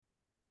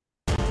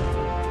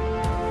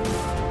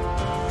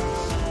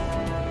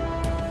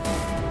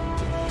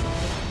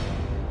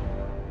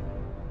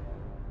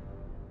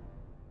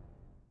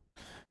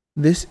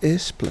This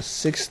is plus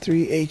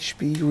 63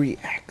 HP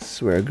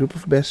Reacts, where a group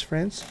of best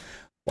friends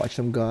watch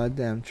some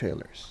goddamn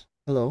trailers.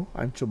 Hello,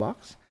 I'm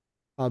Chubox.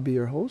 I'll be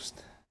your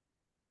host,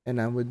 and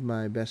I'm with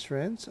my best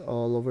friends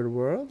all over the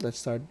world. Let's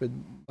start with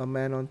a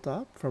man on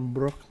top from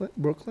Brooklyn.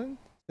 Brooklyn,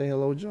 say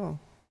hello, John.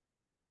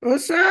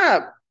 What's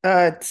up?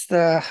 It's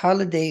the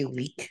holiday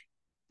week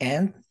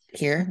and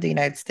here in the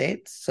United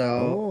States. So,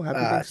 Oh,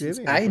 happy since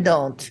Thanksgiving! I I forgot.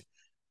 don't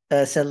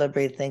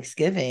celebrate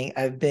Thanksgiving,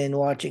 I've been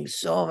watching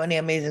so many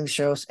amazing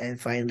shows and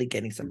finally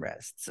getting some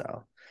rest.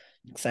 So,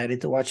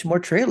 excited to watch more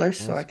trailers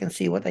so I Awesome. can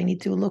see what I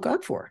need to look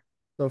out for.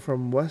 So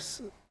from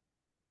West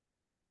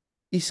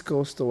East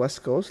Coast to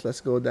West Coast,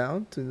 let's go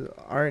down to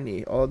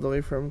Arnie, all the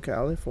way from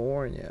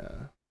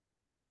California.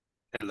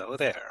 Hello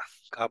there.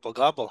 Gobble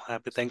gobble.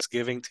 Happy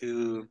Thanksgiving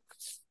to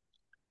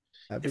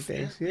Happy if yeah,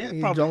 Thanksgiving. yeah,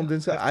 He probably Jong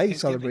didn't say happy I Thanksgiving.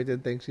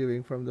 celebrated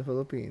Thanksgiving from the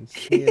Philippines.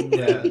 Me and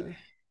Yeah.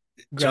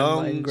 grandma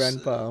and Jong's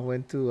grandpa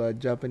went to a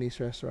Japanese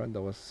restaurant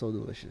that was so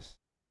delicious.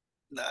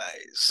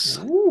 nice.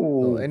 So,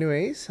 Ooh.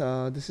 anyways,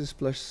 this is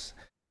plus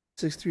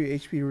 63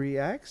 HP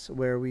Reacts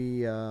where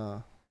we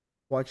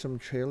watch some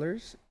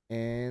trailers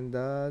and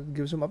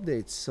give some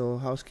updates. So,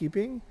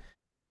 housekeeping.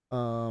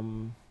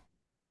 Um,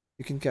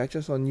 you can catch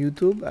us on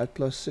YouTube at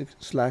plus six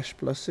slash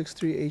plus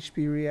 63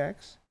 HP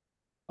Reacts.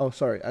 Oh,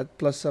 sorry, at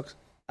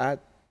at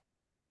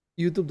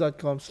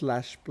youtube.com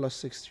slash plus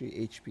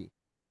 63HP.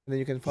 And then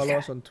you can follow Yeah.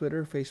 us on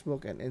Twitter,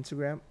 Facebook, and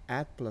Instagram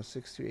at plus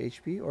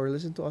 63HP or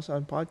listen to us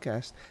on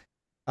podcast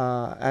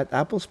at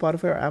Apple,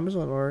 Spotify, or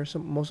Amazon, or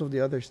most of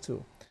the others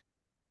too.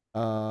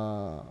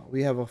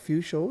 We have a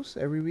few shows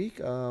every week.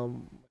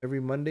 Every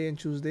Monday and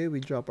Tuesday, we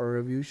drop our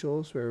review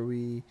shows where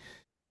we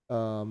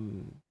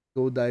um,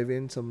 go dive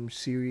in some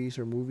series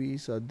or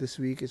movies. This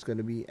week it's going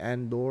to be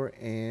Andor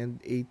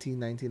and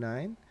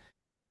 1899.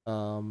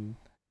 Um,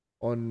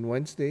 on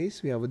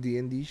Wednesdays, we have a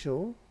D&D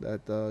show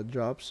that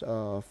drops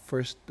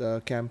first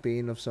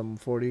campaign of some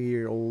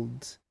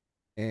 40-year-olds,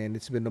 and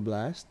it's been a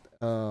blast.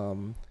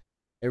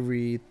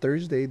 Every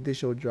Thursday, this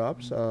show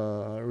drops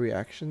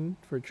reaction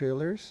for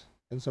trailers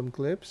and some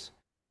clips.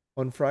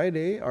 On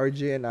Friday,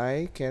 RJ and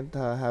I can't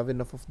have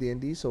enough of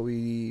D&D, so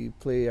we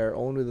play our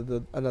own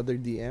with another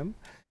DM.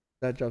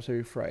 That drops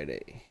every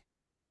Friday.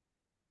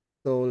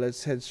 So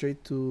let's head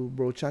straight to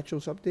Bro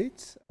Chacho's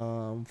updates.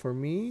 For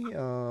me,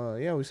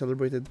 yeah, we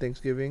celebrated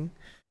Thanksgiving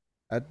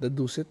at the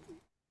Dusit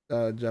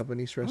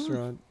Japanese Mm,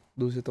 restaurant,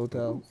 Dusit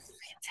Hotel.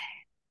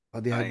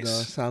 Ooh. They had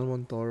nice.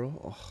 salmon toro.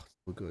 Oh,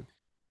 so good.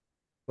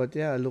 But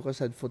yeah, Lucas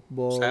had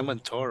football. Salmon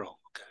Toro.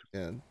 Okay.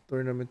 Yeah,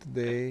 tournament Okay.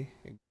 today.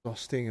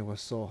 Exhausting. It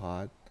was so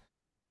hot.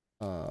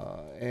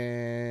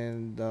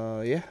 And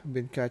yeah,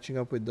 been catching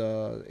up with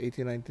the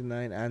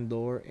 1899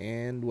 Andor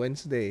and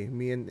Wednesday.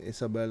 Me and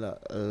Isabella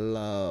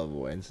love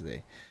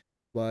Wednesday,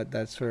 but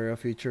that's for a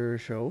future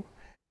show.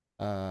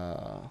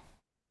 Uh,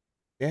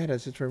 yeah,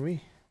 that's it for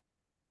me.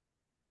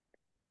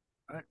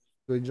 All right.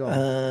 Good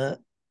job.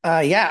 Uh,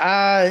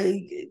 yeah.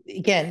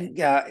 Again,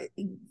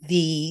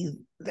 the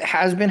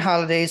has been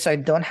holidays, so I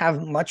don't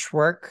have much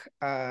work.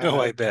 Oh,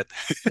 I bet.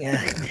 Yeah,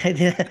 I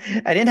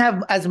didn't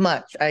have as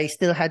much. I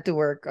still had to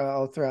work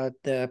all throughout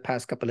the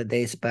past couple of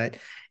days, but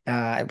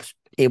I was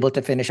able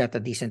to finish at a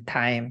decent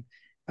time.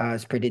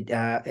 It's pretty.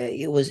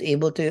 It was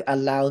able to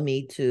allow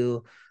me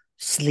to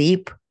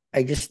sleep.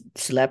 I just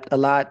slept a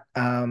lot.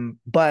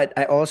 But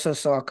I also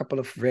saw a couple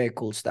of very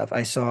cool stuff.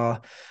 I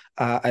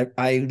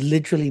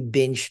literally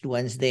binged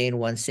Wednesday in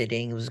one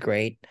sitting. It was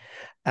great.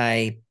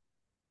 I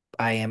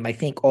I am, I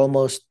think,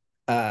 almost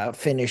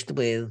finished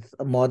with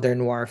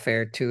Modern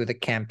Warfare 2, the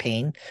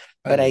campaign.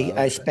 I But love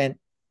it.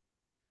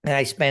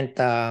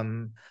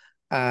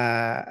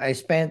 I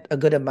spent a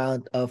good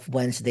amount of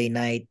Wednesday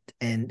night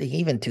and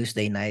even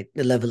Tuesday night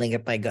leveling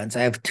up my guns.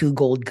 I have two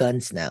gold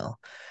guns now.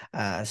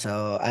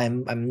 So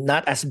I'm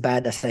not as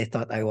bad as I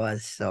thought I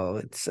was. So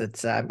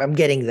it's I'm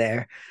getting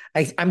there.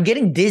 I'm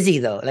getting dizzy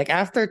though. Like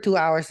after 2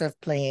 hours of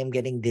playing, I'm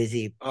getting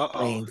dizzy Uh-oh.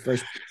 playing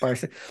first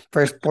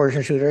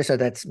person shooter. So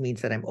that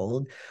means that I'm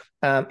old.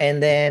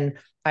 And then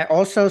I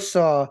also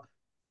saw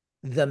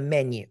the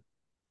menu,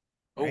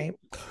 Oh, right?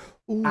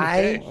 Ooh,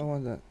 okay. I I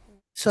want that.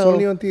 It's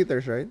only so on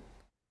theaters, right?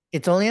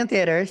 It's only in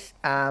theaters.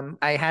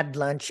 I had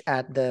lunch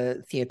at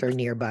the theater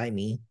nearby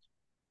me.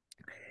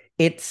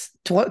 It's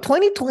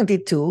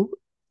 2022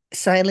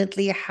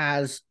 silently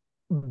has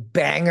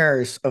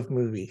bangers of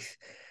movies.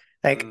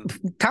 Like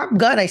Mm. Top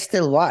Gun, I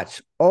still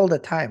watch all the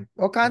time.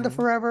 Wakanda Mm-hmm.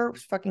 Forever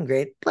was fucking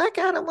great. Black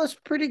Adam was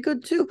pretty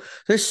good too.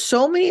 There's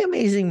so many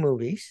amazing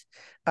movies.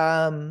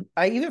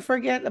 I even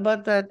forget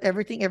about that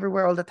Everything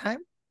Everywhere All the Time.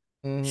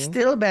 Mm-hmm.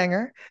 Still a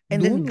banger.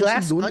 And then Dune, was it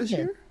Glass Dune this Onion.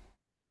 year?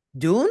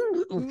 Dune?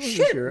 Oh, Dune was this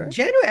shit, year, right?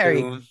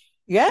 January. Dune.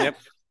 Yeah. Yep.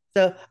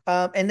 So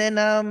and then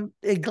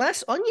a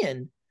Glass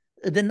Onion.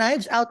 The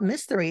Knives Out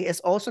mystery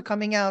is also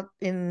coming out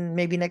in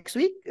maybe next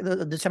week,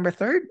 December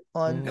 3rd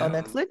on Mm-hmm.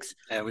 Yeah. Netflix.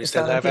 And we It's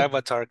still coming have to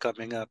Avatar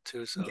coming up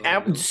too, so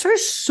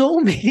there's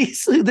so many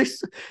there's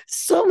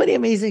so many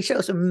amazing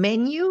shows.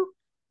 Menu,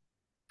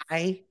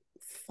 I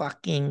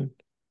fucking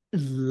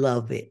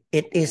love it.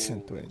 It is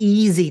Can't ooh. wait.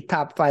 easy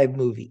top five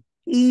movie.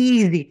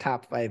 easy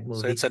top 5 So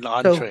movie. it's an So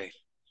entree.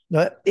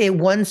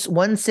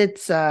 once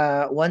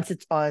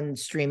it's on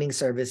streaming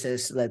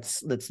services,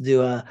 let's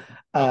do Okay.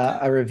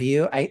 a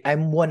review.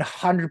 I'm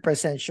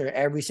 100% sure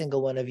every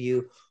single one of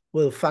you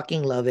will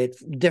fucking love it.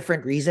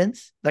 Different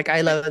reasons. Like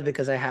I love it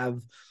because I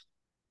have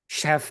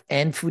chef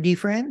and foodie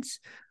friends.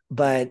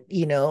 But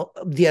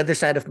the other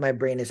side of my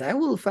brain is I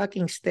will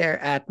fucking stare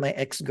at my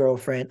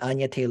ex-girlfriend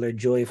Anya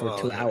Taylor-Joy for Well,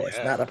 2 hours.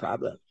 yeah. Not a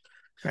problem.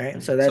 Right. So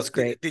So that's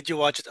great. did you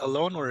watch it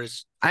alone or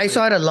is I with?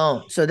 saw it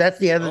alone. So that's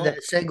the other Oh,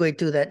 the segue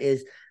to that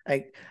is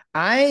like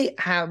I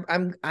have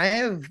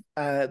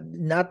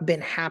not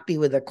been happy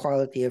with the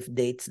quality of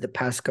dates the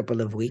past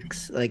couple of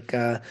weeks. Like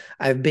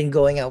I've been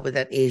going out with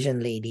that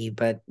Asian lady,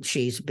 but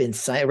she's been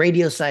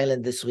radio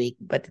silent this week,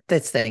 but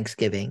that's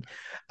Thanksgiving.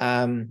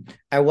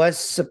 I was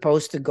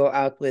supposed to go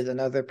out with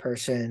another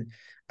person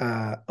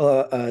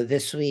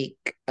this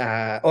week,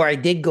 or I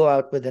did go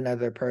out with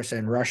another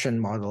person, Russian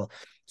model,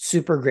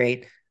 super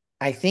great.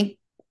 I think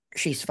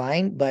she's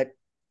fine, but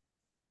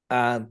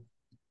um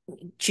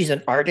she's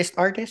an artist,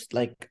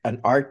 like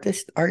an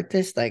artist.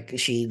 Like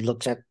she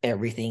looks at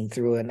everything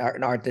through an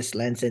artist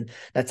lens, and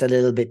that's a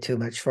little bit too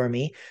much for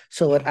me.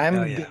 So what oh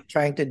I'm yeah.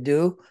 trying to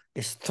do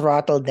is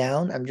throttle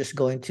down. I'm just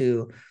going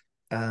to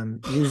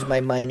use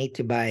my money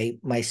to buy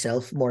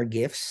myself more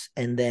gifts,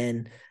 and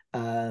then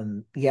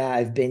yeah,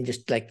 I've been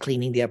just like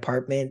cleaning the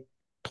apartment,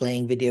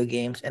 playing video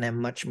games, and I'm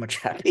much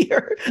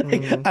happier.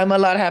 Like, Mm-hmm. I'm a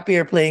lot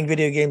happier playing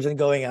video games and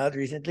going out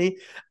recently.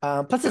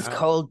 Plus it's Uh-huh.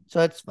 cold,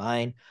 so it's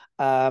fine.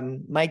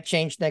 Might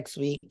change next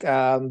week.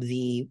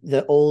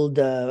 The old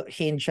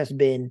hinge has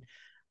been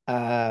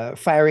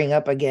firing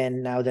up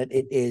again now that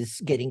it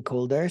is getting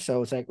colder.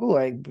 So it's like, oh,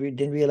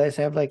 didn't realize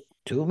I have like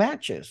 2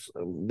 matches,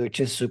 which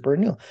is super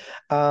new.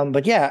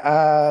 But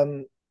yeah,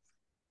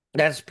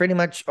 that's pretty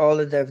much all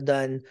that I've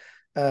done.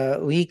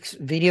 Weeks,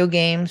 video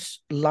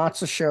games,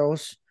 lots of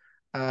shows.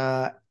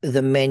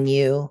 The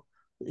menu,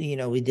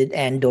 we did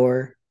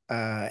Andor,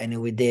 and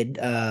then we did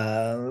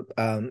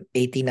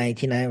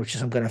 1899, which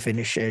is I'm gonna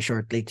finish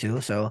shortly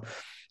too. So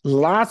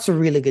lots of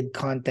really good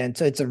content.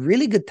 So it's a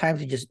really good time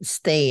to just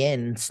stay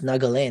in,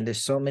 snuggle in.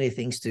 There's so many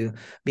things to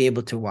be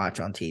able to watch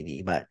on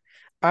TV. But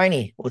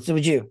Arnie, what's it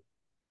with you?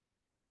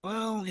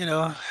 Well,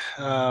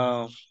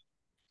 uh,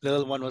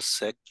 little one was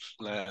sick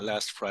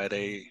last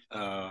Friday.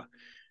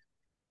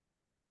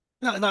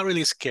 Not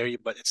really scary,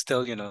 but it's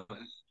still,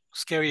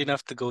 scary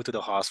enough to go to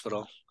the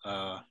hospital.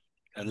 And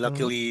Mm-hmm.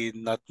 luckily,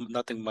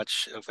 nothing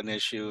much of an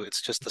issue.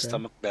 It's just a Okay.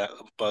 stomach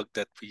bug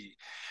that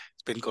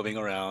it's been going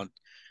around.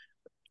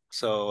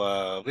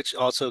 So, which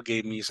also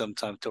gave me some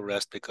time to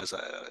rest because,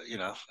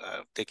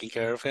 taking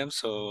care of him.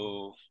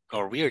 So,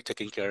 or we are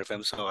taking care of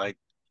him. So I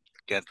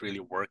can't really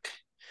work.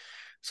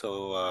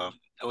 So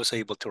I was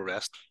able to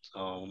rest.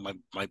 So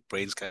my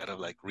brain's kind of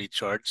like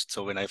recharged.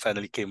 So when I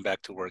finally came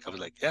back to work, I was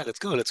like, yeah, let's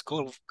go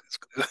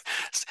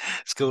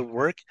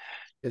work.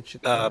 Get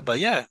shit done. But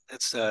yeah,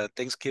 it's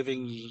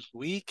Thanksgiving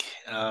week.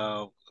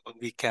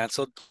 We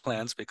canceled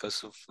plans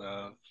because of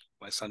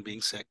my son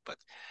being sick, but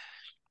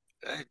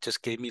it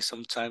just gave me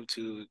some time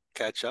to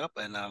catch up.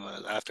 And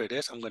after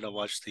this, I'm gonna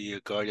watch the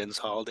Guardians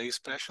Holiday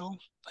Special,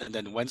 and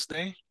then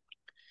Wednesday.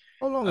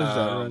 How long is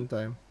that Um,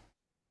 runtime?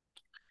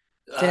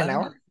 Is it an um,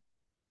 hour?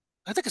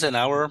 I think it's an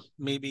hour,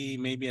 maybe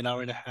an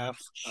hour and a half,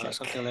 Check.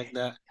 something like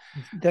that.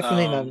 It's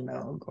definitely not Um, an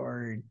hour.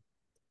 Guard.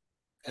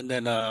 and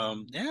then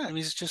yeah, I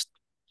mean it's just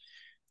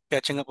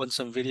catching up on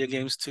some video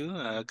games too,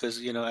 because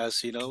as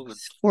you know,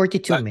 It's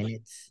 42 Black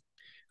minutes.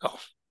 oh,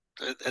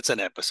 it's an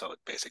episode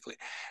basically.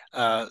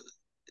 Uh,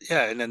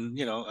 yeah, and then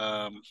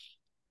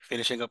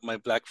finishing up my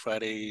Black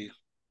Friday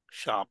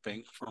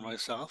shopping for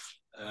myself.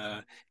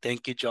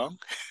 Thank you, John,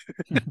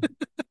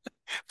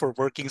 for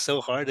working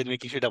so hard and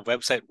making sure the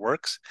website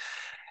works.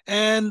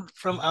 And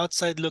from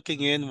outside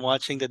looking in,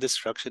 watching the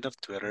destruction of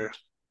Twitter,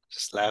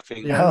 just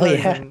laughing. Yeah, Oh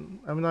yeah.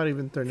 I'm not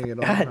even turning it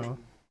on God. now.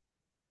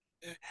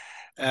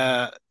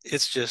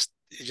 It just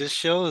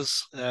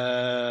shows,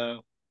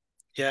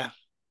 yeah,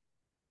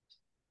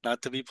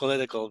 not to be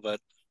political, but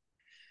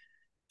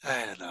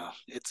I don't know.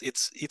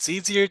 It's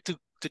easier to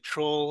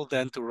troll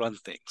than to run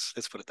things.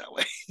 Let's put it that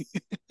way.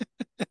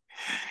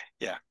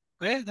 Yeah.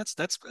 Yeah, that's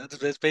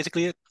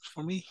basically it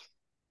for me.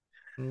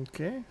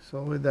 Okay,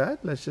 so with that,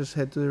 let's just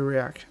head to the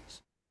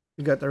reactions.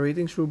 We got the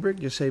ratings rubric.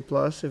 Just say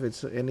plus if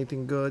it's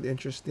anything good,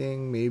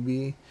 interesting,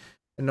 maybe,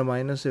 and a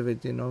minus if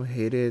it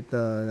hate it,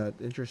 not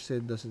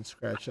interested, doesn't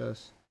scratch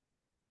us.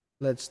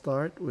 Let's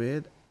start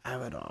with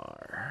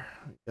Avatar.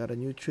 We got a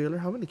new trailer.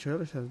 How many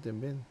trailers have there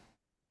been?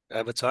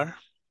 Avatar.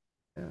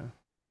 Yeah,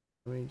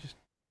 I mean just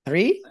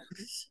 3?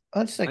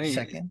 Oh, it's I like mean,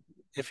 second.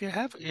 if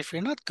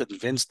you're not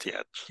convinced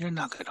yet, you're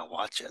not gonna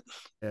watch it.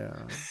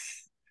 yeah.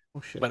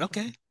 Oh shit. But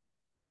okay,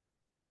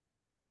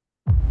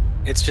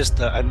 it's just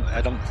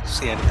I don't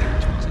see any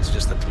characters. It's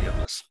just the three of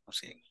us. I'm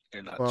seeing.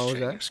 You're not What was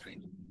sharing that? your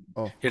screen.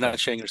 Oh, You're sorry. not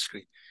sharing your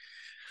screen.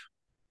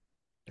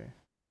 Okay.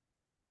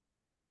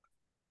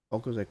 Oh,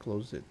 cause I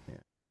closed it. Yeah.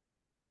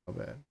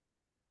 My bad.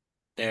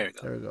 There you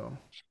go. There we go.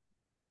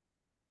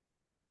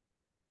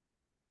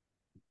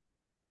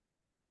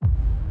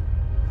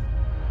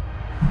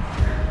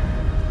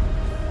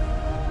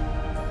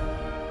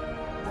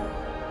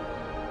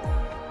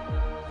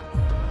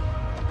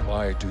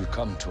 Why do you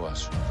come to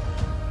us?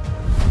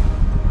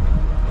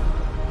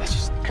 I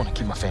just want to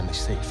keep my family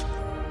safe.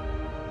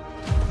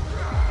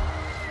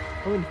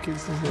 How many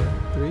kids is there?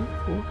 3,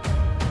 4?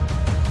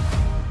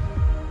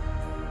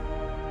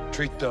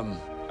 Treat them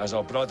as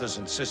our brothers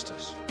and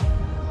sisters.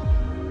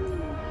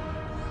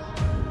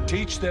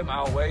 Teach them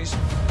our ways.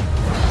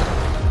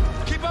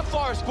 Keep up,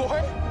 Forest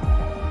boy!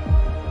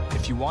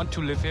 If you want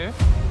to live here,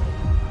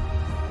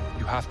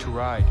 you have to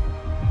ride.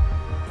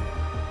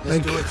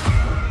 Let's do it.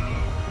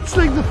 It's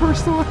like the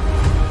first one.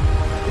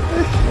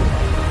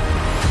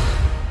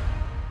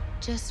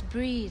 Just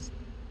breathe.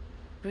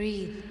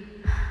 Breathe.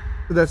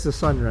 That's the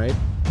son, right?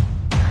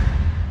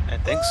 I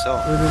think so.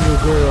 With the new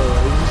girl.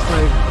 It's just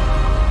like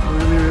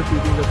really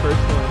repeating the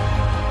first one.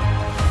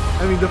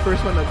 I mean, the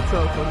first one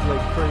itself was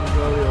like Fern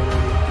Gully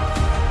already.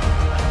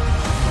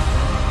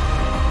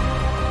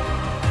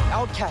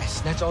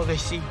 Outcasts, that's all they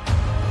see.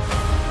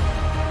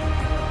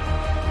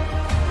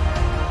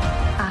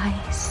 I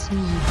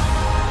see.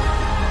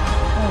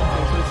 Oh, so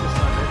it's the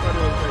son. I thought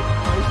it was like,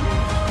 why is he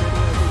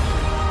getting addiction?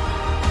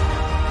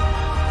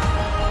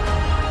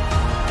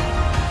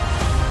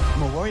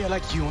 I'm a warrior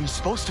like you, I'm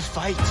supposed to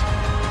fight.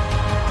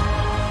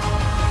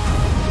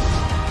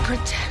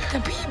 Protect the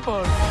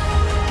people.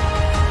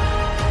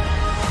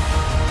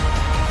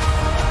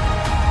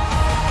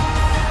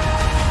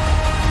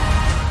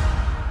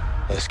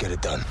 Let's get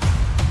it done.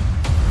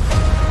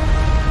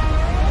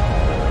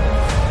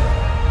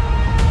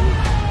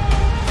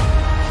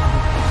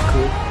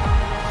 Cool.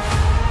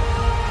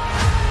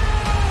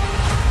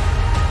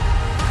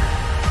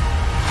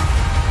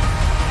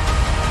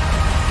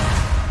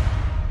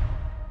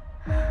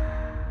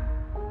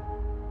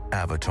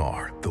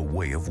 Avatar: The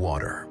Way of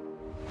Water.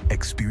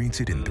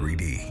 Experience it in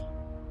 3D.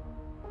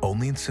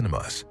 Only in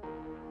cinemas.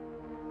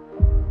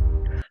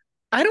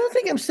 I don't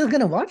think I'm still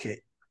gonna watch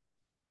it.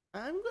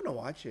 I'm gonna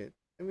watch it.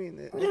 I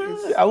mean,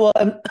 Well,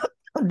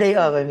 day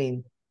of. I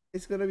mean,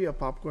 it's gonna be a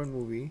popcorn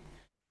movie.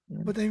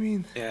 Yeah. But I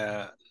mean,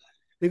 Yeah.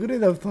 they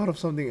couldn't have thought of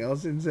something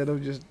else instead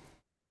of just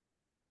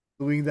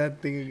doing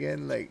that thing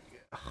again. Like,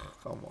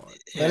 come on.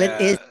 well, it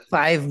is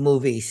 5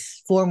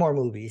 movies, 4 more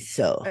movies.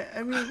 So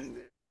I mean,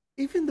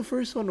 even the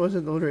first one was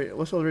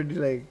already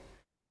like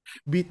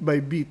beat by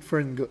beat.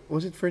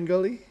 Was it Fern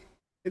Gully?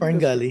 I think Fern it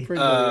was Gully. Fern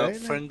Gully, right?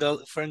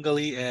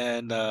 Ferngully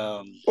and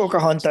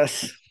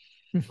Pocahontas.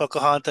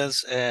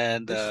 Pocahontas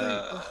and It's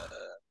like,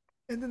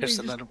 and then there's they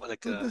just another one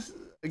like do this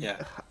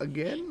yeah.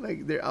 again.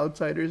 Like they're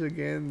outsiders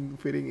again,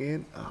 fitting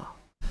in.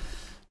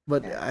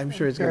 But I'm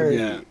sure it's gonna be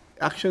Yeah.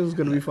 action's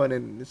gonna be fun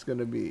and it's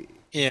gonna be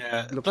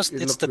Yeah. Plus,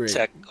 it it's looked the great.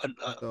 tech on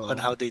So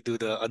how they do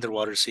the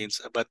underwater scenes.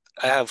 But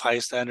I have high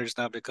standards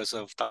now because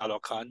of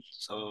Talokan,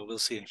 so we'll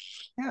see.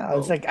 Yeah, I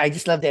was Oh. like, I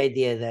just love the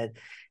idea that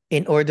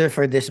in order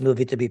for this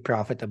movie to be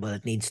profitable,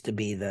 it needs to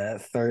be the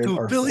third Two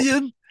or fourth.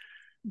 billion?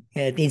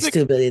 Yeah, it needs Like,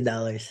 $2 billion.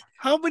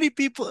 how many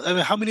people? I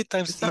mean, how many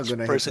times It's not each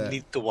gonna hit person that.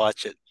 need to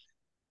watch it?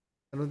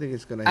 I don't think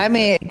it's gonna I hit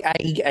mean,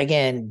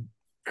 again,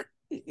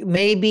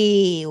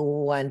 maybe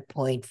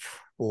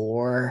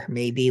 1.4,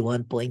 maybe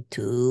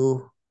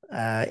 1.2.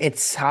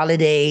 It's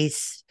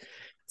holidays.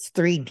 It's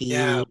 3D.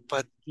 Yeah,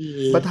 but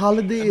that. But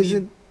Holiday I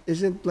mean-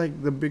 isn't like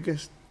the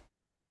biggest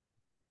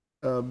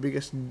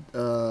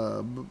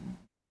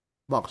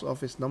box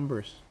office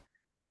numbers.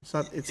 It's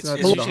not. It's it's, not.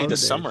 it's the usually the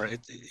holidays. summer.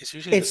 It's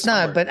usually It's the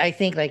not, summer. but I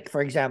think, like,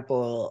 for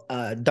example,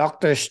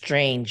 Doctor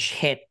Strange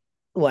hit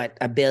what,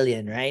 1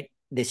 billion, right?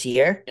 This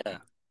year. Yeah.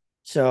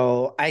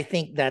 So I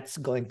think that's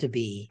going to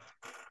be,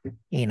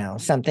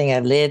 something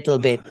a little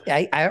bit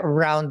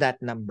around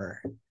that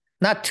number.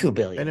 Not 2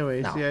 billion.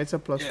 Anyways, no. yeah, it's a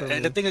plus Yeah, for and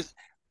me. the thing is,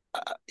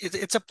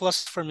 it's a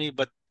plus for me,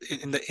 but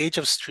in the age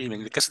of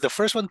streaming, because the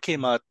first one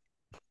came out,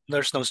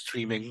 there's no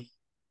streaming.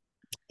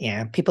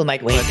 Yeah, people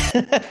might wait.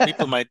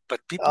 People might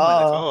like,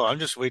 Oh. I'm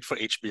just wait for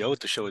HBO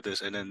to show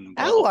this, and then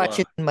blah, I'll blah, watch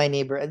blah. it in my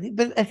neighborhood,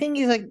 but I think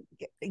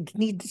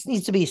this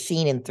needs to be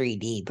seen in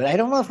 3D. But I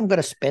don't know if I'm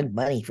gonna spend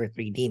money for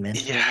 3D, man.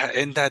 Yeah,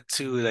 and that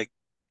too, like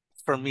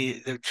for me,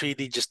 the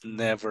 3D just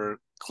never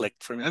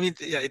clicked for me. I mean,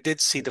 yeah, I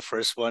did see the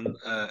first one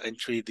in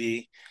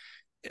 3D.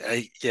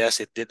 Yes,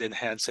 it did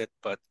enhance it,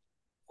 but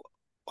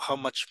how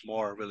much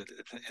more will it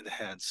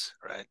enhance,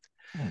 right?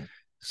 Hmm.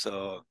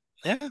 So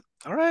yeah,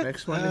 all right.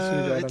 Next one is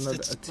we got It's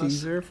another a plus.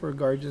 teaser for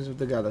Guardians of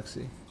the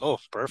Galaxy. Oh,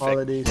 perfect.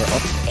 Holidays.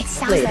 It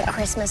sounds like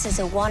Christmas is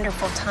a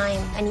wonderful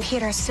time, and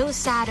Peter is so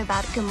sad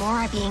about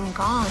Gamora being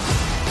gone.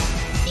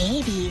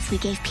 Maybe if we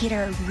gave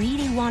Peter a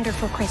really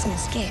wonderful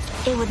Christmas gift,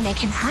 it would make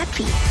him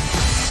happy.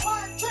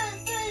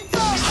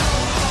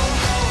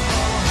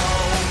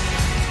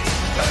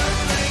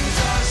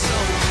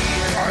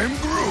 I'm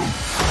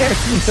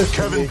Groot.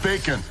 Kevin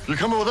Bacon. You're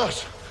coming with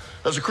us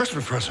as a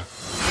Christmas present.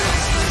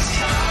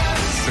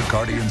 The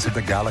Guardians of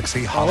the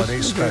Galaxy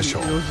Holiday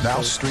Special,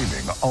 now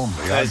streaming only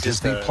on Guys,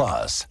 just, Disney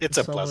Plus. It's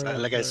a plus. Somewhere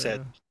Like I up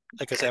said,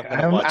 I'm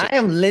gonna I'm, watch I it.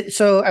 am lit.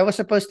 So I was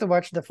supposed to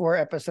watch the 4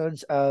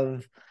 episodes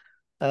of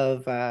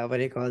what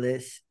do you call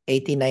this?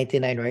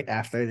 1899 right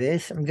after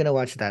this. I'm gonna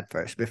watch that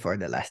first before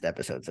the last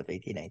episodes of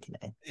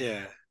 1899.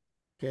 Yeah.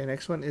 Okay,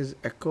 next one is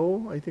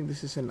Echo. I think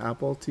this is an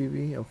Apple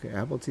TV. Okay,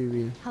 Apple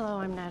TV. Hello,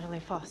 I'm Natalie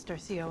Foster,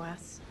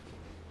 COS.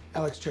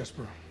 Alex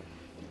Jesper.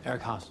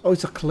 Eric Haas. Oh,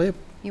 it's a clip.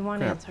 You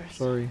want Crap, answers?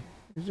 Sorry.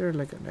 Is there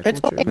like an Echo It's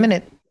only a trailer?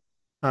 minute.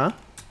 Huh?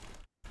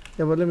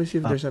 Yeah, but let me see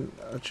if there's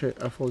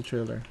a full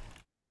trailer.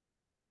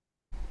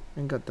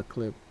 I got the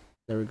clip.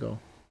 There we go.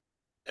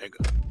 There you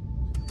go.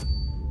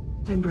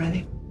 I'm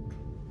ready.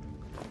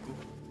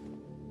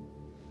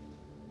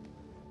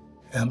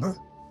 Amber?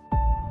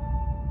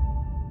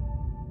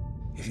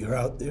 If you're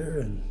out there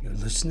and you're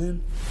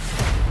listening,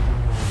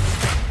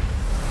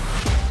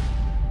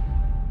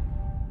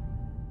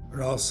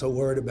 we're all so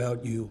worried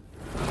about you.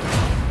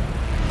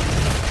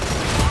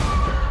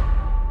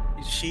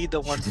 Is she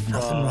the one You did from?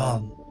 nothing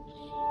wrong.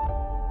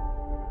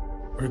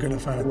 We're gonna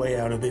find a way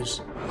out of this.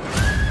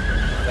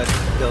 That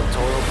Del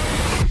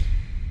Toro.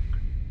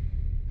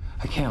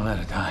 I can't let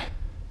her die.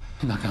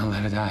 I'm not gonna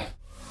let her die.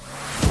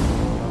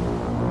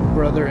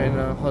 Brother and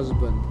a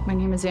husband. My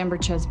name is Amber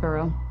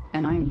Chesborough,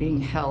 and I'm being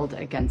held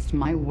against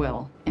my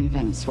will in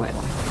Venezuela.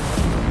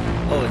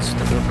 Oh, it's the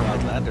girl from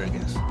Outlander, I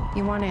guess.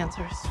 You want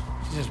answers?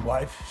 She's his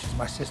wife. She's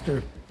my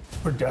sister.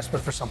 We're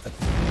desperate for something.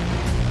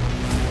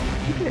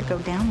 You better go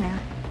down there.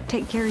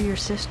 Take care of your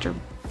sister.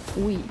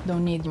 We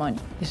don't need money.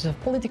 This is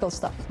political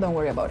stuff. Don't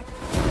worry about it.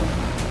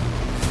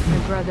 My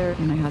brother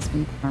and my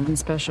husband are in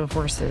special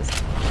forces.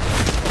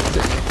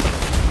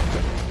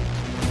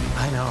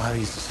 I know how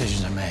these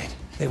decisions are made.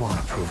 They won't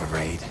approve a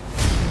raid.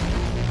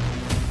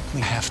 We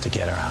have to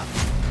get her out.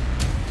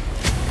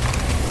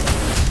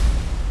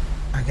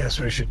 I guess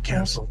we should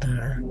cancel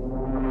dinner.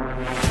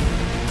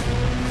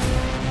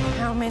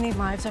 How many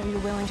lives are you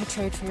willing to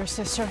trade for your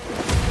sister?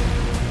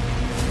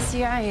 The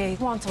CIA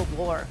wants a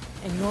war,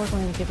 and you're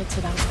going to give it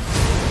to them.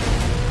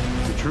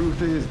 The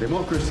truth is,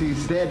 democracy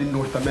is dead in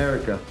North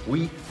America.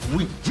 We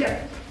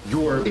reject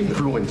your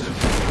influence.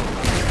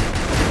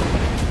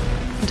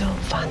 Don't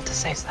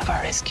fantasize of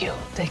our rescue.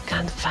 They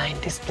can't find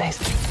this place.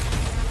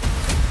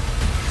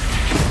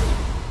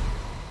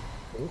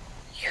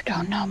 You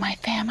don't know my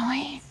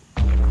family?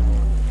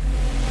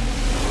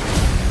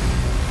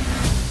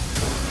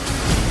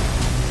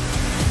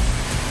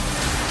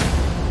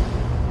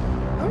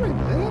 Alright,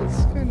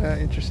 that's kind of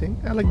interesting.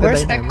 I like the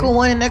Where's dynamic. Echo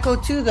 1 and Echo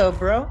 2 though,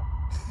 bro?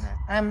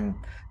 I'm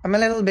a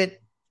little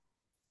bit,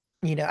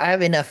 I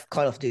have enough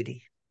Call of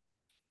Duty.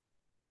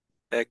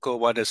 Echo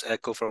 1 is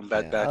Echo from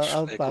Bad Yeah, Batch.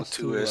 I'll Echo pass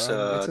 2 to, is it's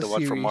a the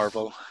one from series.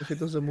 Marvel. If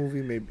it was a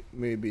movie,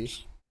 maybe.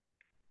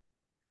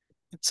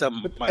 It's a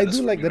But I minus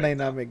do for like me the right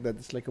now. dynamic that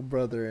it's like a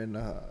brother and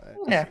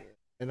Yeah.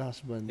 and a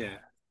husband. Yeah.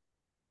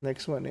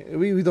 Next one,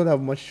 we don't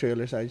have much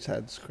trailers. I just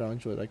had to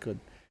scrounge what I could.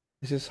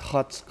 This is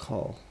Hot's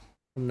Call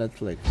on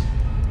Netflix.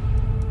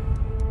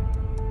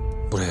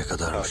 Buraya Oh,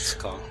 kadarmış. it's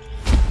called.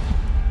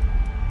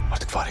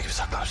 Artık fare gibi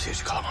saklanıp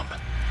seyirci kalamam ben.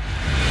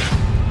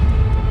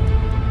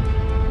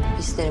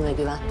 Hislerime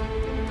güven.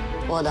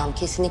 O adam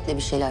kesinlikle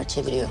bir şeyler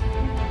çeviriyor.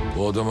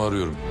 Bu adamı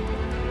arıyorum.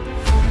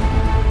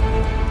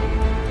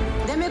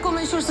 Demek o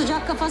meşhur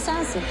sıcak kafa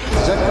sensin.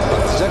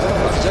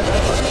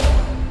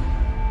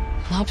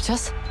 Ne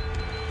yapacağız?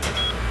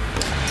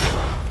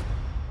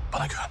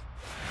 Bana güven.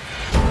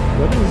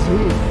 What is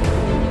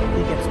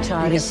he?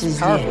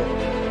 Çaresizliğe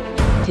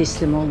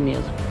teslim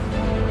olmayalım.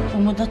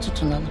 Umuda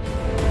tutunalım.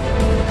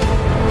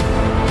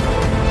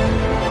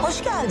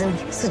 Hoş geldin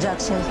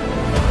sıcak şey.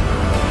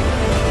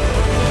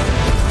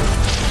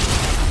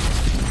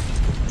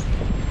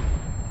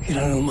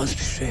 İnanılmaz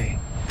bir şey.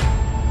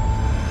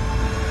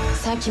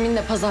 Sen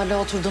kiminle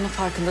pazarlığa oturduğunu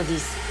farkında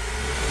değilsin.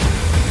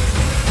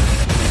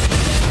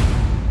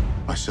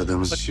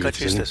 Başladığımız işi Kaç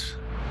bitirelim. is this?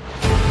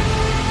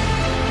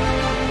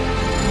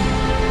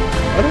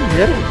 I don't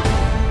get it.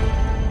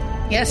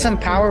 He has some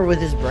power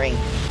with his brain.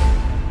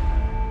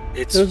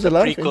 It's There's the a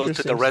lot of prequel to the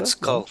interesting Red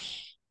stuff, Skull.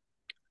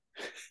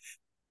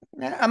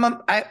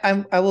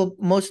 I will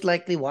most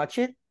likely watch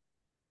it.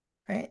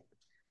 Right.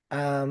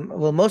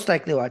 Will most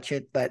likely watch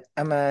it, but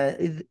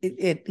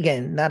it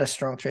again, not a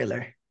strong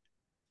trailer.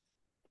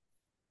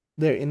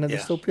 There, in a Yeah,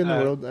 dystopian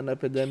world, an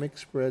epidemic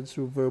spreads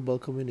through verbal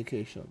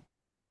communication.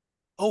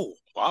 Oh,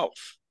 wow.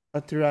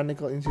 A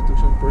tyrannical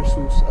institution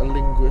pursues a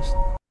linguist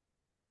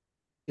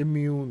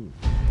immune.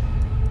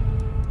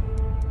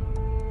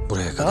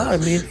 Buraya I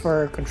kadarmış. mean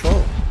for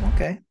control.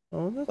 Okay.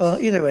 Oh, that's Well,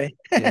 either way.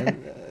 yeah,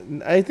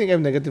 and, I think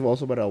I'm negative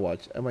also, but I'll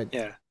watch. I might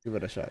Yeah. give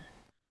it a shot.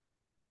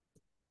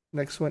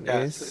 Next one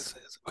Yeah, is it's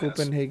yes.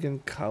 Copenhagen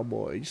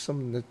Cowboy. Just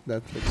some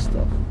Netflix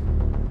stuff.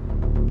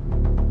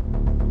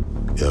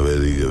 Jeg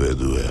ved ikke, hvad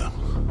du er,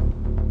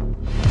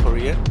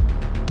 Korea?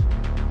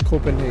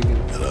 Copenhagen.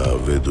 eller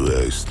hvad du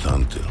er i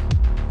stand til.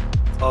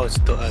 Oh, it's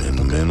the,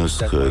 En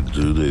menneske er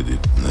døde i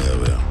dit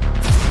nærvær.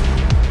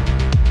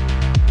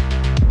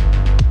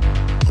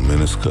 Og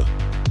mennesker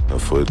har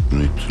fået et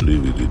nyt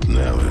liv i dit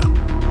nærvær.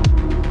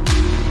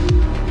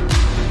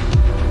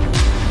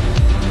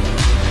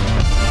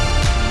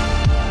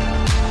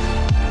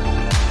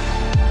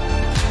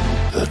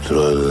 Jeg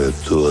tror,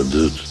 at du er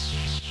død.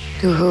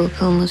 Du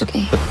håber måske.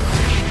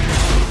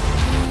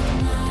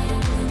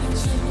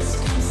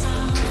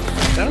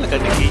 kind of like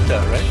a Nikita,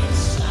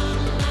 right?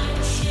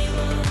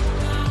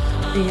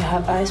 Vi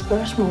har bare et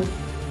spørgsmål.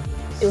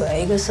 Det var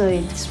ikke så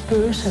et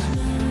spøgelse.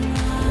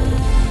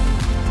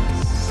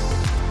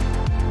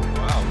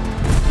 Wow,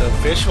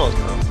 the visuals,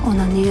 bro.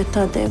 Ona nije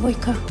ta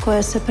devojka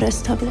koja se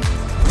predstavlja.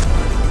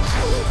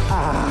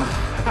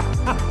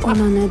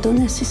 Ona ne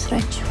donesi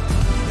sreću.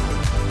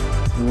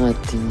 Ma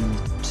ti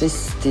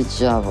čisti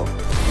đavo.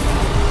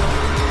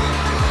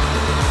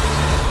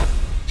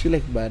 She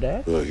like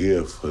badass? Du är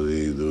här för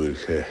dig, du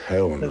vill ha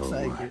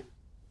honom.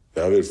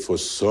 Jag vill få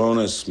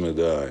sonens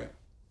medalj.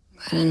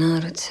 Bara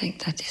narod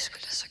tänkte att jag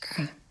skulle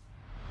söka.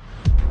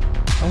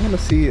 I want to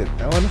see it.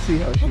 I want to see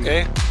how she...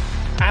 Okay.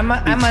 I'm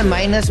a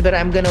minus, but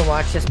I'm gonna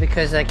watch just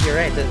because, like, you're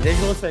right. The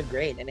visuals are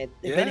great, and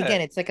then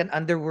again, it's like an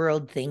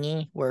underworld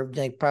thingy where,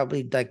 like,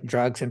 probably like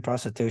drugs and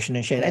prostitution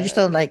and shit. I just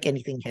don't like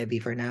anything heavy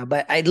for now,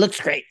 but it looks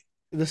great.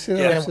 The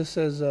synopsis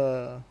says,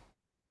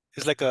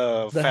 it's like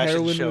a the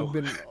fashion heroine show.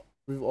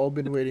 we've all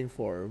been waiting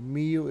for.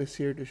 Miyu is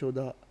here to show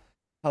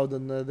how the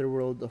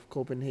netherworld of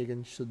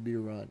Copenhagen should be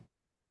run.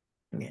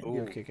 Yeah,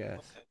 you're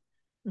kick-ass.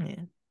 Yeah.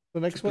 The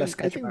next one,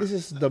 I think this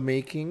is the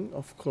making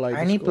of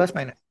Kaleidoscope. I need plus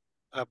minus.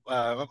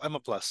 I'm a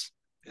plus.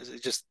 It's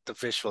just the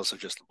visuals are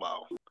just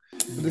wow.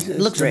 This is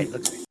looks the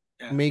great.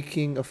 Yeah.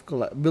 Making of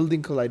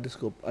building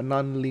Kaleidoscope, a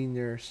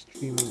non-linear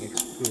streaming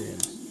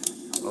experience.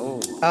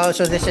 Oh,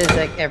 so this is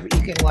like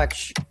you can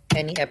watch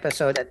any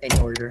episode at any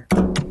order.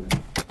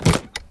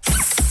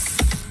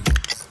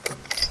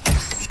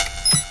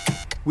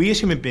 We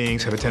as human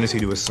beings have a tendency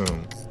to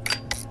assume.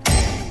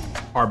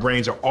 Our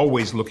brains are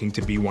always looking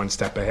to be one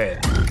step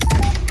ahead.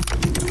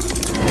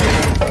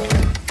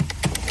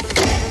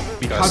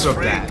 Because of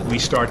that, we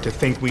start to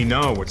think we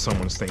know what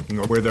someone's thinking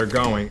or where they're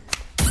going.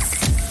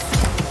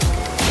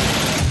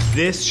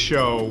 This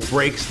show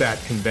breaks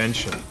that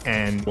convention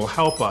and will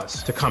help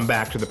us to come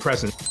back to the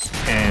present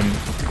and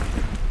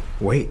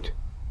wait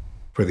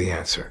for the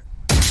answer.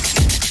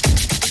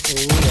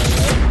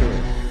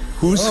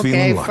 Who's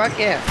feeling lucky? Fuck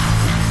yeah.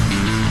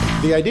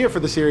 The idea for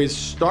the series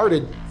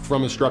started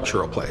from a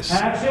structural place.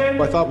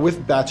 I thought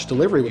with batch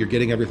delivery, you're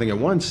getting everything at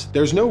once.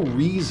 There's no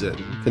reason,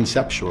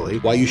 conceptually,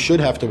 why you should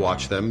have to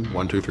watch them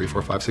 1, 2, 3,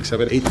 4, 5, 6,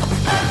 7, 8.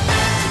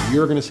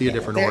 You're going to see a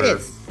different order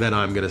than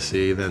I'm going to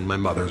see, than my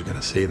mother's going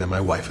to see, than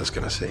my wife is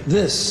going to see.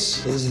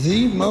 This is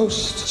the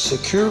most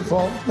secure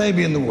vault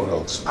maybe in the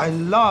world. I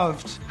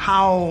loved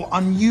how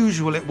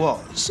unusual it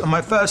was. And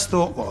my first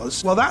thought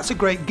was, well, that's a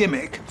great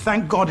gimmick.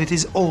 Thank God it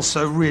is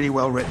also really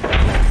well written.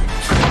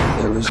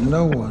 There is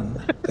no one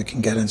that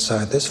can get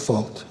inside this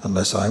vault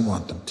unless I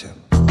want them to.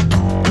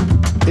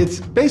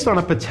 It's based on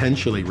a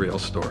potentially real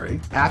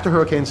story. After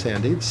Hurricane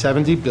Sandy,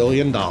 $70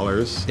 billion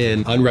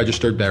in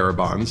unregistered bearer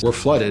bonds were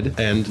flooded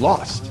and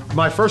lost.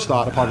 My first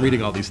thought upon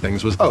reading all these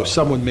things was, oh,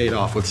 someone made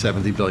off with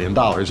 $70 billion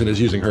and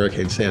is using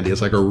Hurricane Sandy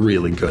as like a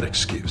really good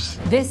excuse.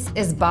 This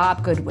is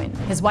Bob Goodwin,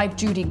 his wife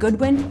Judy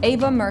Goodwin,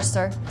 Ava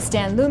Mercer,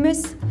 Stan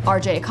Loomis,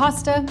 RJ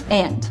Acosta,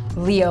 and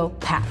Leo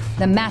Papp,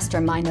 the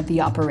mastermind of the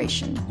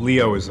operation.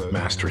 Leo is a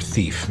master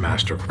thief,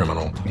 master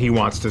criminal. He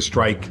wants to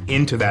strike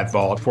into that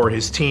vault for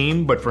his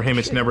team, but for him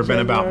it's never been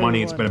about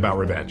money, it's been about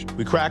revenge.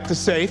 We crack the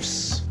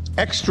safes,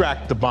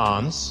 extract the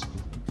bonds,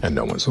 and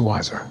no one's the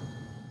wiser.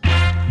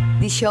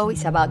 This show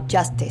is about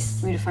justice.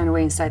 We need to find a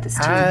way inside this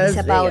team. It's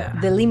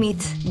about the limit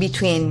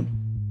between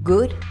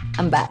good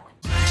and bad.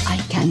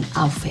 I can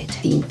outfit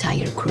the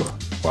entire crew.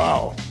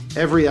 Wow.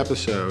 Every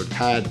episode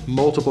had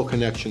multiple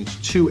connections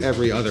to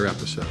every other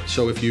episode.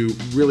 So if you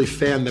really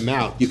fan them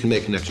out, you can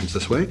make connections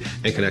this way,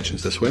 and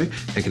connections this way,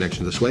 and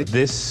connections this way.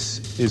 This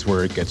is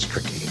where it gets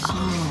tricky.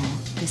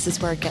 Oh, this is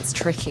where it gets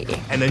tricky.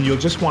 And then you'll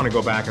just want to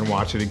go back and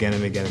watch it again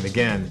and again and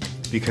again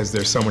because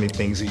there's so many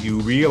things that you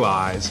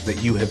realize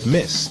that you have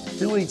missed.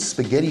 Who eats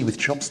spaghetti with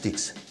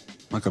chopsticks?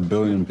 Like 1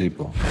 billion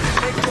people.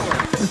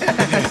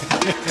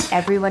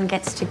 Everyone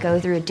gets to go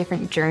through a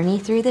different journey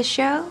through the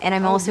show, and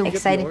I'm also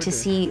excited to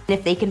see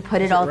if they can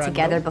put it all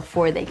together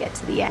before they get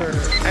to the end.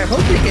 I hope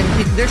they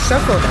can. They're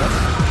several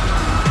now.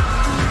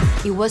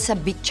 It was a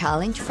big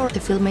challenge for the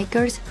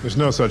filmmakers, There's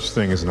no such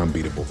thing as an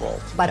unbeatable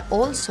vault. but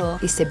also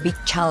it's a big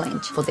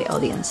challenge for the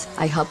audience.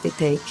 I hope they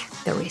take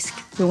the risk.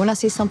 We want to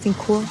see something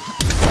cool.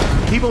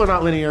 People are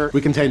not linear.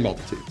 We contain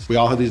multitudes. We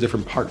all have these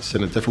different parts,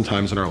 and at different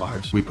times in our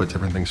lives, we put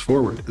different things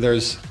forward.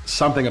 There's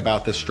something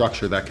about this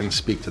structure that can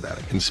speak to that.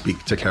 It can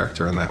speak to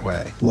character in that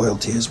way.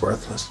 Loyalty is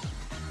worthless.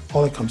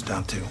 All it comes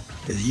down to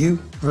is you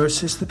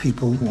versus the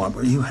people who want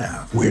what you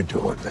have. We're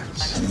doing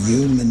this. And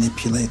you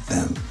manipulate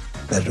them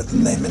better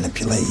than they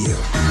manipulate you.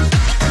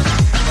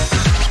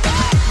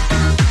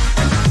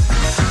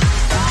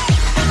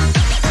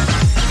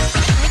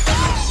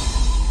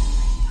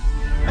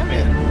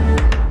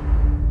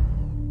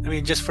 I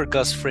mean, just for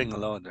Gus Fring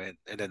alone, right?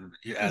 And then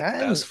you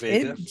add Las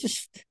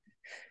Vegas.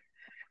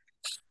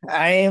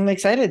 I am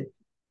excited.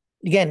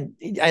 Again,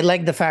 I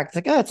like the fact,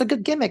 like, oh, it's a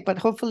good gimmick, but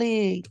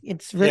hopefully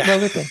it's well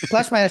written.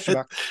 Plus minus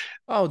Shabak.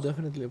 Oh,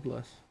 definitely a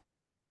plus.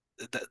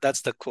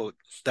 That's the quote.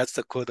 That's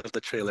the quote of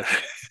the trailer.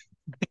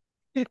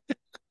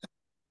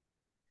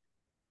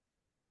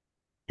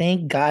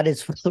 Thank God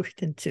it's well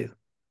written too.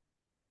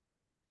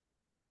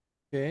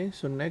 Okay,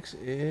 so next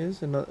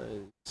is another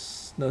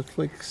It's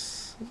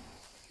Netflix.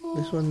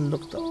 This one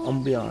looked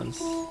ambiance.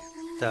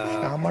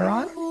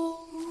 Cameron?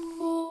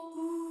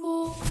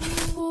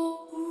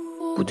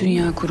 Bu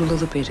dünya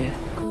kurulalı beri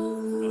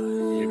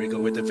Here we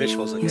go with the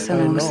visuals again.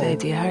 insanın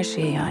sevdiği her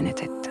şeye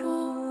ihanet etti.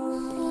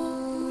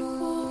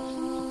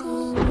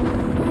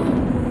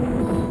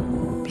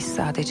 Biz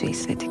sadece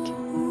izledik.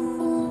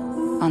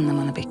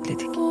 Anlamanı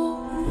bekledik.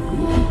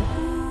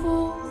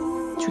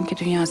 Çünkü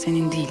dünya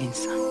senin değil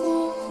insan.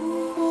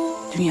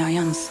 Dünya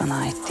yalnız sana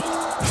ait değil.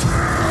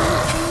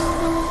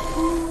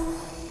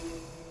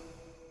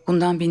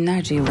 Bundan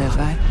binlerce yıl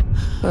evvel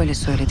böyle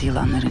söyledi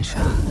yılanların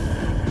şahı.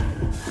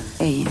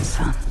 Ey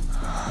insan,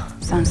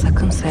 sen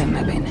sakın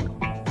sevme beni.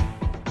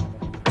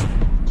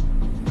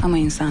 Ama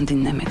insan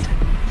dinlemedi.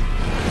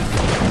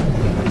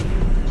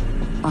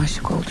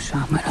 Aşık oldu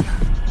Şahmaran'a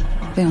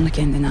ve onu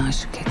kendine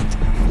aşık etti.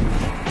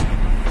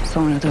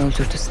 Sonra da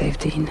öldürdü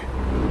sevdiğini.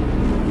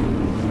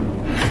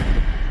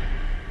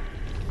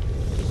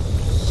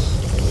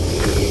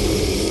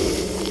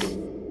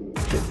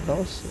 That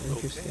was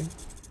interesting.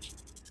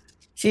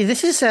 See,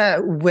 this is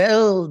a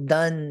well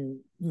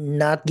done,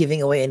 not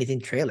giving away anything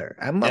trailer.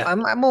 I'm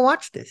gonna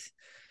watch this.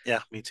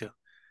 Yeah, me too.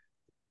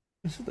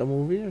 Is it a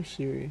movie or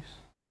series?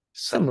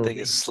 Something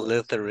is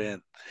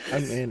Slytherin.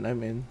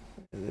 I'm in.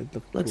 It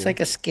Looks cool. like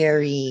a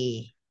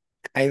scary,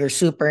 either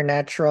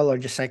supernatural or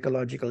just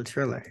psychological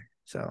thriller.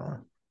 So,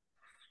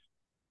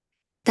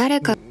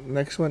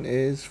 Next one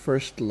is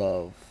First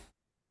Love.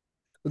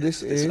 So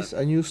this is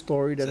a new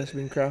story that has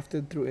been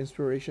crafted through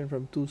inspiration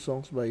from 2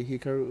 songs by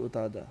Hikaru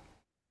Utada.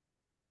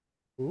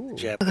 Ooh,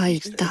 が言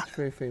った。 it's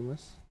very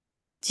famous.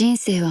 人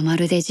生はま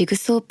るでジグ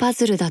ソーパ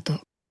ズルだと。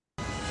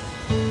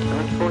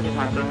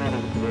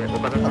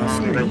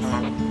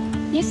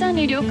兄さん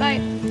に了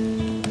解。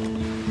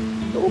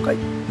了解。お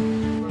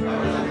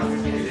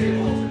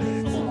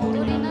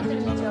戻りになって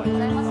る道はご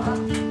ざいますか？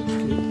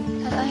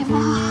ただいま。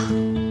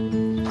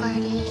おかえ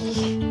り。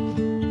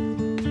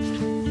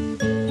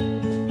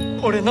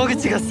俺野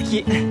口が好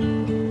き。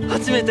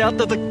初めて会っ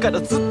た時か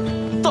らずっ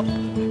と。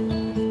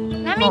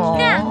並木く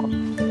ん。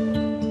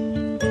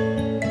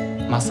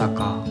まさ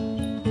か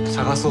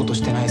探そうと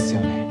してないっす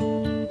よね、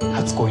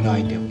初恋の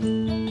相手を。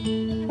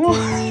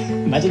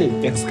マジで言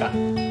ってんすか？は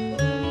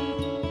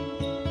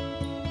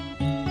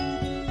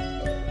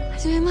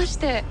じめまし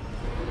て。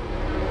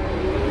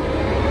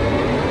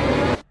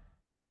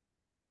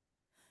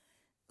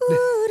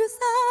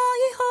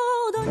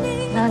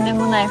なんで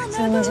もない普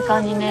通の時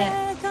間にね、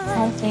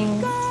最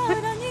近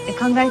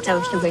考えちゃ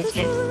う人がい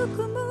て。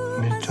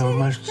めっちゃう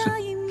まいっす。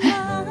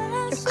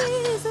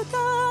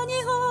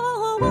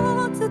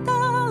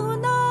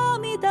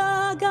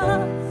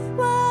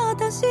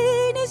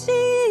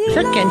Is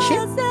that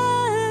Genshin?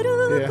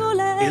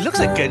 Yeah. It looks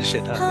like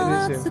Genshin,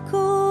 huh? It is,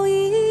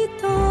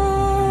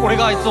 yeah. 俺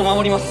があいつを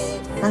守ります。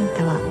あん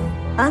たは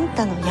あん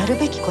たのやる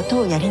べきこと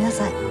をやりな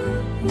さい。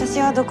私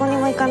はどこに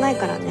も行かない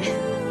からね。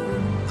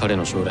彼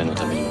の将来の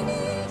ためにも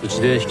う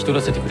ちで引き取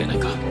らせてくれない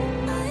か。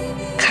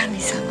神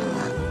様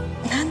は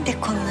なんで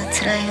こんな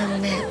辛い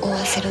運命を負わ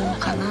せるの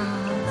かな。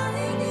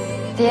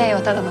出会い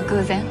はただの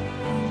偶然。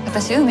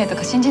私運命と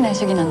か信じない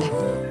主義なんで。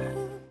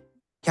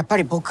やっぱ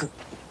り僕、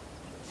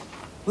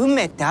運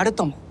命ってある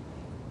と思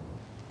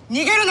う。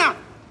逃げるな、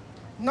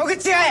野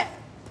口屋へ。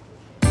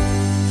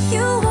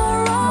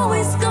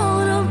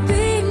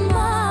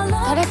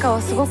誰かを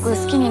すごく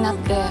好きになっ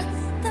て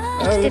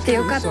生きてて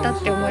よかった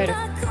って思える。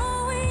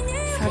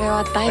それ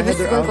はだいぶ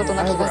すごいこと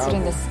な気がする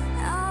んです。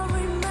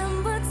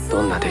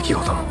どんな出来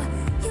事も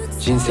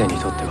人生に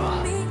とって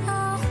は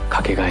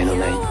かけがえの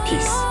ないピ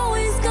ース。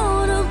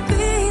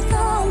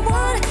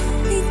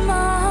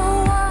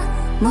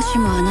もし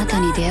もあなた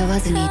に出会わ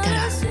ずにいた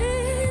ら、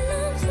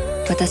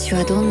私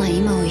はどんな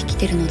今を生き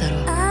てるのだろ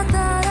う。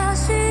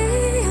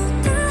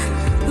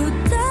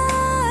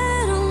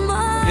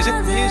It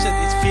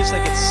feels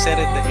like it's set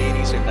in the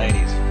 80s or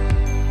 90s.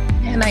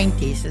 Yeah,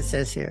 90s it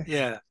says here.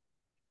 Yeah.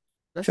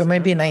 So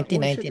maybe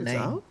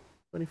 1999.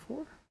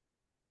 24?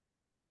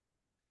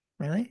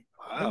 Really?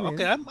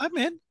 Okay, I'm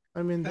in.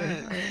 I'm in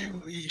there.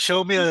 You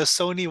show me a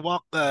Sony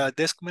Walk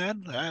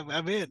Discman,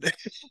 I'm in.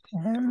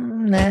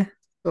 Nah.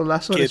 The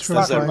last one Kids is from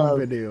does that. Prime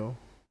Video.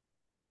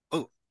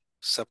 Oh,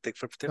 something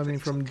from Coming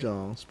from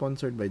Jong,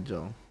 sponsored by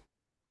Jong.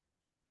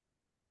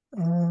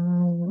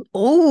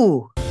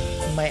 Oh,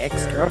 my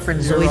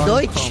ex-girlfriend Zoe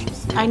Deutsch.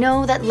 I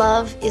know that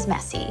love is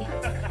messy.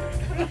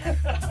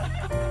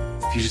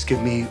 If you just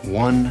give me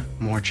one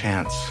more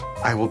chance,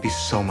 I will be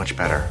so much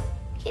better.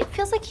 It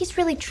feels like he's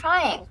really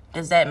trying.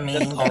 Does that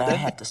mean that I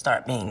have to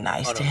start being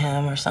nice to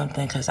him or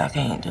something? Because I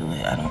can't do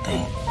it, I don't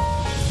think.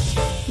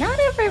 Not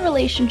every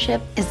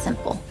relationship is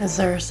simple. Is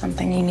there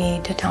something you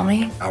need to tell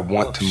me? I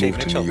want to move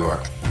to New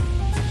York.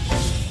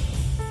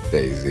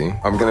 Daisy,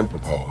 I'm gonna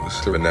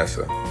propose to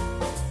Vanessa.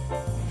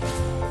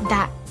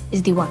 That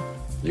is the one.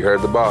 You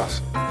heard the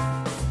boss.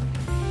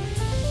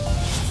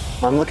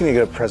 I'm looking to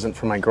get a present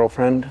for my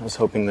girlfriend. I was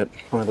hoping that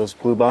one of those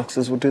blue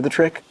boxes would do the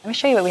trick. Let me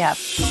show you what we have.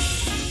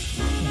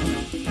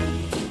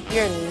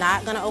 You're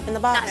not gonna open the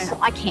box? No,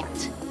 I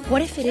can't.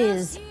 What if it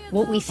is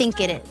what we think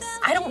it is?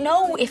 I don't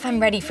know if I'm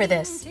ready for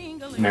this.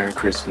 Merry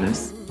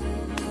Christmas.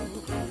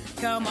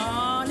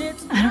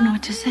 I don't know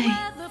what to say.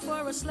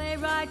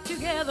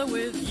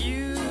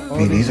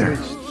 Me neither.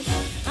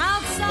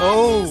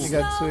 Oh, you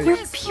got switched. You're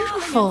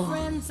beautiful.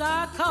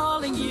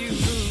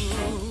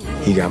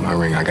 He got my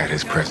ring, I got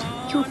his present.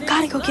 You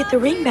gotta go get the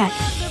ring back.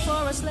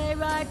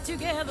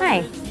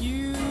 Hi.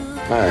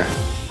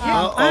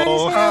 Hi.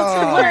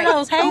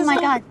 Oh my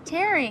God,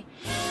 Terry.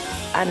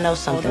 I know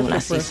something when I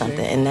see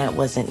something, and that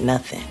wasn't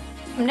nothing.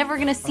 I'm never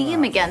gonna see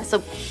him again, so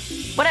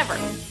whatever.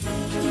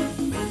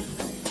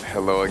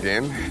 Hello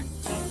again.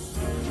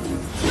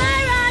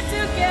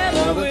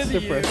 Oh, that's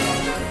depressing.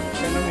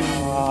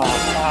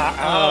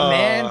 Oh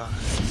man,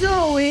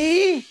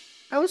 Zoe!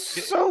 I was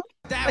so.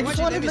 Dad, I why'd just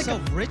you wanted name like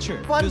yourself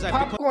Richard? fun He was like,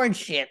 popcorn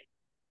shit.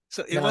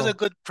 So it was a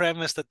good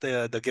premise that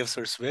the gifts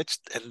are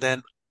switched, and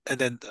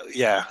then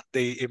yeah,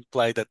 they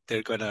imply that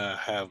they're gonna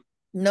have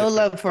No different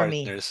love for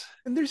me. partners.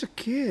 And there's a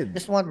kid.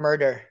 Just want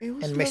murder It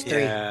was and like-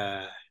 mystery.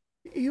 Yeah.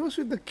 He was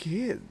with the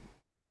kid,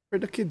 or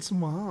the kid's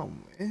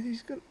mom, and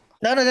he's gonna.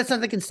 No, that's not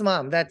the kid's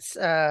mom. That's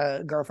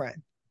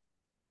girlfriend.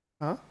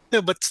 Huh?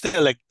 Yeah, but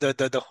still, like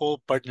the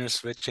whole partner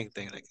switching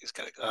thing, like it's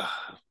kind of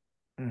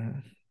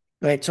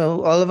Right,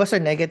 so all of us are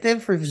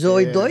negative for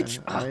Zoe Yeah, Deutsch.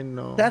 I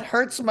know. That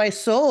hurts my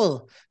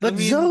soul. But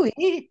mean-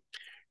 Zoe,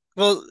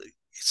 well.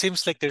 It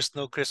seems like there's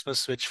no Christmas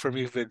switch for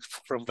me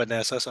from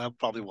Vanessa, so I'll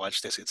probably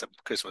watch this. It's a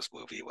Christmas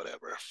movie,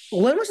 whatever.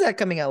 when was that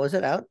coming out? Was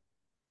it out?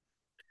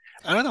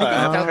 I don't know.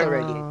 I think it's out I-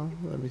 already.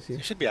 Let me see.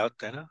 It should be out,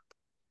 kind of.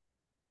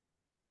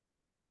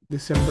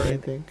 December, I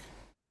think.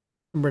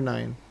 Number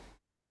 9.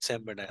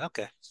 December 9.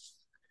 Okay.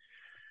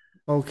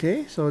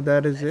 Okay, so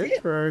that is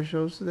it for our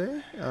shows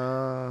today.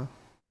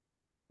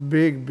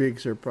 Big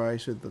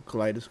surprise with the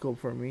Kaleidoscope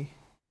for me.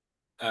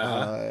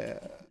 I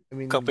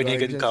mean,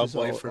 Copenhagen Guardians is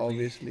Cowboy for me.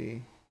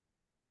 obviously.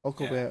 Oh,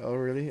 oh,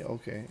 really?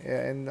 Okay.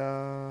 Yeah,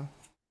 and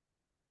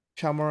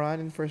Shamaran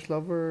and First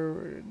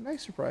Lover,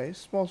 nice surprise,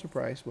 small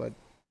surprise, but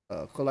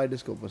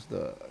Kaleidoscope was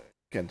the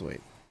can't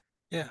wait.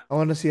 Yeah. I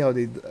want to see how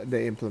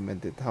they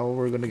implement it. How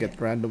we're gonna get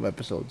random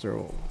episodes or.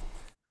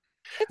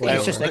 I think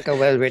it's just like a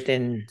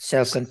well-written,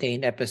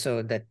 self-contained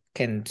episode that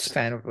can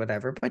span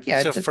whatever. But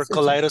yeah, So for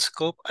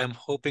Kaleidoscope, I'm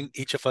hoping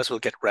each of us will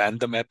get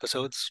random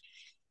episodes.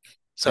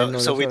 I know,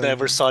 So we that's what I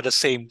never mean. saw the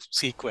same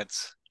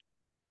sequence.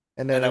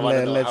 And then I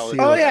wanna know let's how it see.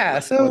 goes. Oh what- yeah,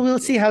 so what- we'll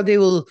see how they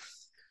will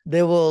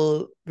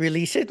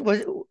release it.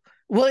 Well,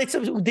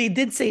 they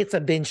did say it's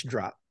a binge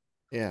drop.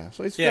 Yeah,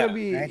 so it's Yeah. gonna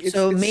be. Right? It's,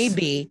 So it's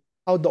maybe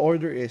how the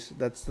order is.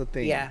 That's the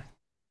thing. yeah.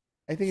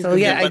 I think. It's So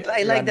gonna yeah, be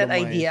I like that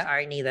randomized. idea,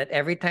 Arnie, that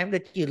every time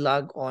that you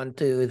log on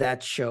to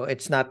that show,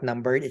 it's not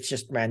numbered, it's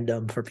just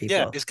random for people.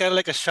 Yeah, it's kind of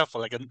like a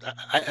shuffle, like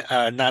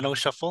a nano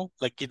shuffle.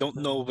 Like you don't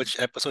know which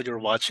episode you're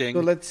watching.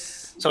 So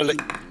let's.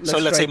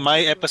 Let's say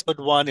my episode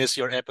 1 is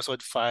your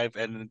episode 5,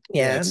 and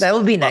Yeah, it's that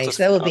would be process nice.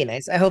 That would be out.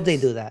 nice. I hope they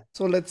do that.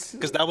 So let's.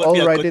 Because that would all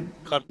be a write good it.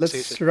 Let's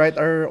conversation. write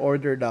our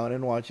order down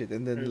and watch it,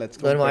 and then let's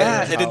Then compare watch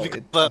Yeah, it. and then how we it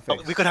could,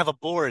 affects. we could have a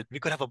board. We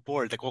could have a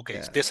board. Like, okay,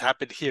 Yeah. this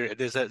happened here. And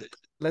this.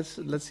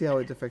 Let's see how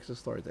it affects the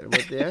storytelling.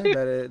 But yeah,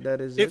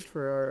 that is it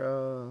for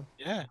our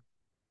Yeah.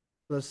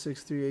 plus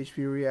 63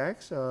 HP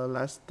reacts.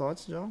 Last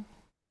thoughts, John?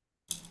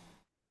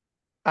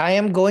 I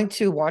am going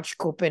to watch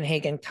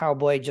Copenhagen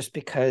Cowboy just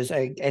because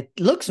it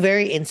looks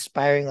very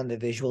inspiring on the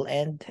visual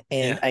end,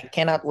 and I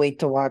cannot wait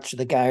to watch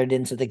the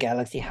Guardians of the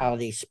Galaxy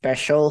Holiday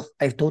Special.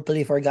 I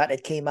totally forgot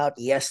it came out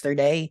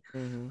yesterday.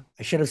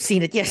 I should have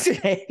seen it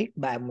yesterday,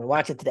 but I'm gonna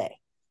watch it today.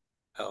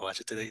 I'll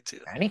watch it today too.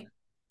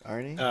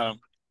 Arnie?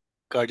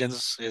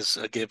 Guardians is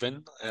a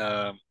given.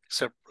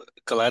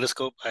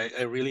 Kaleidoscope,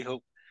 I really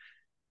hope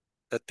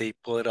that they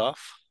pull it off.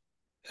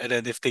 And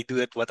then if they do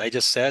it, what I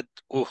just said,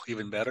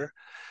 even better.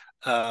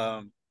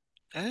 And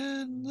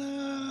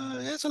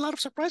it's a lot of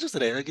surprises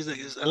today. Like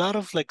it's a lot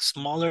of like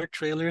smaller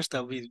trailers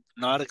that we're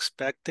not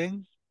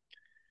expecting.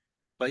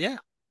 But yeah,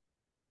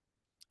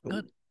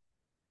 good.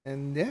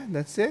 And yeah,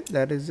 that's it.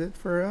 That is it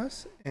for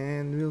us,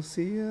 and we'll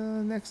see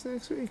you next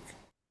week.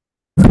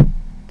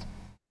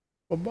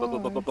 Bye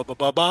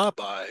bye. Bye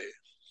bye.